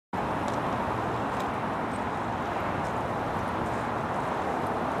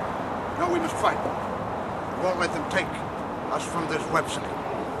No, we must fight. We won't let them take us from this website.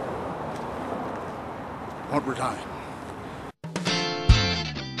 Won't resign.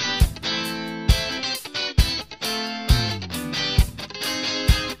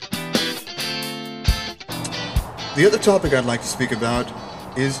 The other topic I'd like to speak about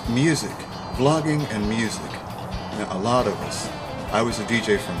is music, vlogging and music. Now, a lot of us, I was a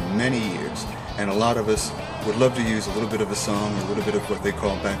DJ for many years, and a lot of us would love to use a little bit of a song or a little bit of what they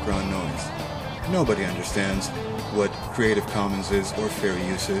call background noise. Nobody understands what Creative Commons is or fair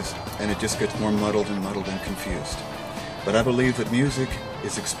use is, and it just gets more muddled and confused. But I believe that music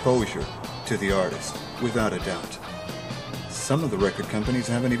is exposure to the artist, without a doubt. Some of the record companies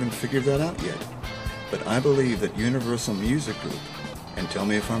haven't even figured that out yet. But I believe that Universal Music Group, and tell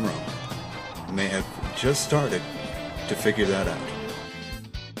me if I'm wrong, may have just started to figure that out.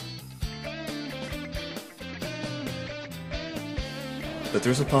 But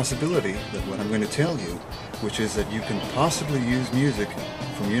there's a possibility that what I'm going to tell you, which is that you can possibly use music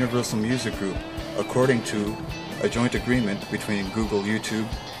from Universal Music Group according to a joint agreement between Google, YouTube,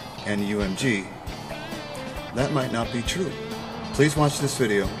 and UMG, that might not be true. Please watch this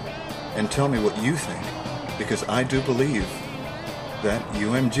video and tell me what you think, because I do believe that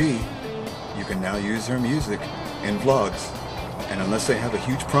UMG, you can now use their music in vlogs, and unless they have a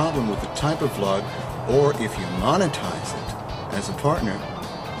huge problem with the type of vlog, or if you monetize it as a partner,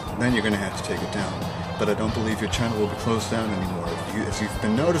 then you're going to have to take it down. But I don't believe your channel will be closed down anymore. As you've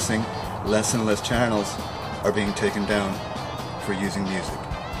been noticing, less and less channels are being taken down for using music.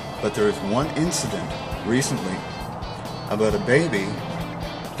 But there is one incident recently about a baby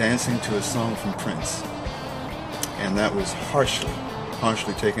dancing to a song from Prince, and that was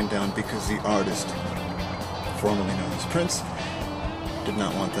harshly taken down because the artist, formerly known as Prince, did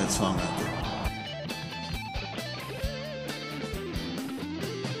not want that song out there.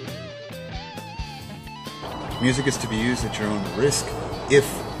 Music is to be used at your own risk if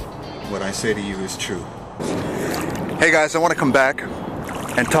what I say to you is true. Hey guys, I want to come back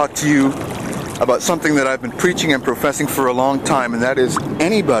and talk to you about something that I've been preaching and professing for a long time, and that is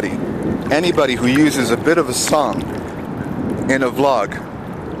anybody who uses a bit of a song in a vlog,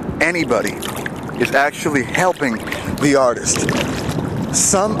 anybody is actually helping the artist.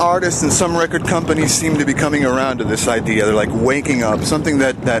 Some artists and some record companies seem to be coming around to this idea. They're like waking up, something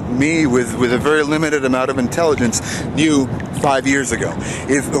that me with a very limited amount of intelligence knew 5 years ago.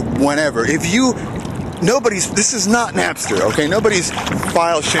 This is not Napster, okay? Nobody's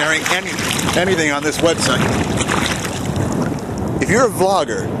file sharing anything on this website. If you're a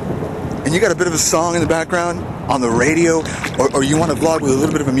vlogger and you got a bit of a song in the background on the radio, or you want to vlog with a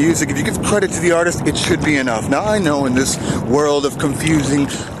little bit of a music, if you give credit to the artist, it should be enough. Now I know in this world of confusing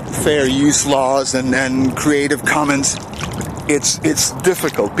fair use laws and Creative Commons, it's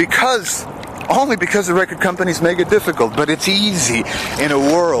difficult only because the record companies make it difficult. But it's easy in a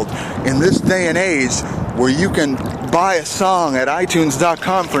world, in this day and age, where you can buy a song at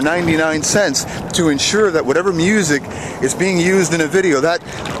iTunes.com for 99 cents to ensure that whatever music is being used in a video,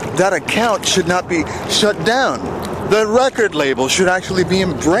 that account should not be shut down. The record label should actually be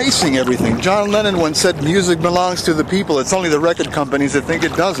embracing everything. John Lennon once said music belongs to the people. It's only the record companies that think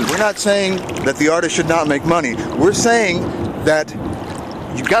it doesn't. We're not saying that the artist should not make money. We're saying that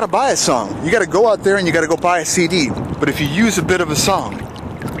you got to buy a song. You got to go out there and you got to go buy a CD. But if you use a bit of a song,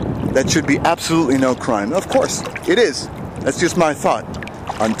 that should be absolutely no crime. Of course, it is. That's just my thought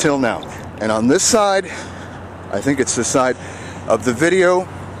until now. And on this side, I think it's the side of the video,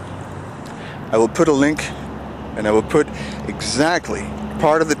 I will put a link, and I will put exactly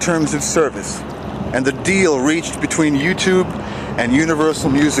part of the terms of service and the deal reached between YouTube and Universal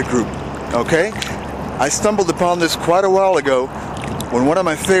Music Group. Okay? I stumbled upon this quite a while ago when one of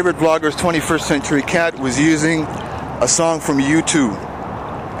my favorite vloggers, 21st Century Cat, was using a song from U2.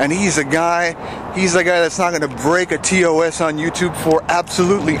 And he's a guy that's not going to break a TOS on YouTube for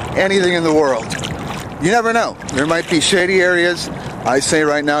absolutely anything in the world. You never know. There might be shady areas. I say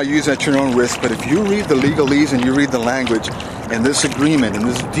right now, use at your own risk. But if you read the legalese and you read the language, and this agreement and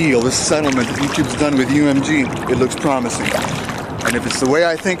this deal, this settlement that YouTube's done with UMG, it looks promising. And if it's the way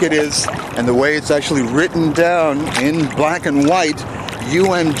I think it is, and the way it's actually written down in black and white,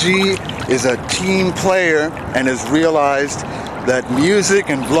 UMG is a team player and has realized that music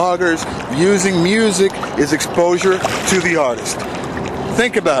and vloggers using music is exposure to the artist.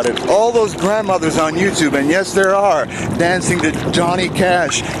 Think about it. All those grandmothers on YouTube, and yes there are, dancing to Johnny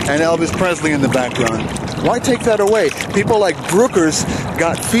Cash and Elvis Presley in the background. Why take that away? People like Brookers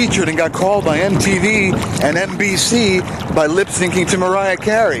got featured and got called by MTV and NBC by lip-syncing to Mariah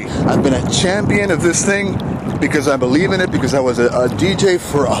Carey. I've been a champion of this thing because I believe in it, because I was a DJ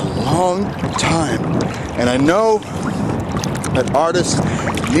for a long time. And I know that artists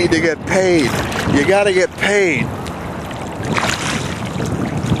need to get paid. You gotta get paid.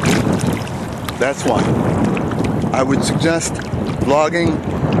 That's why I would suggest vlogging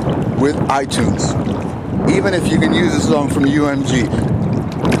with iTunes. Even if you can use a song from UMG,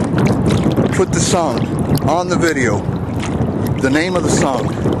 put the song on the video, the name of the song,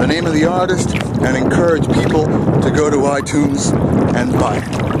 the name of the artist, and encourage people to go to iTunes and buy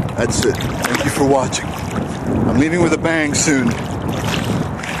it. That's it. Thank you for watching. I'm leaving with a bang soon.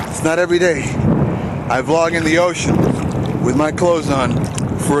 It's not every day I vlog in the ocean with my clothes on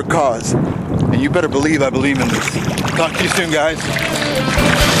for a cause. And you better believe I believe in this. Talk to you soon, guys.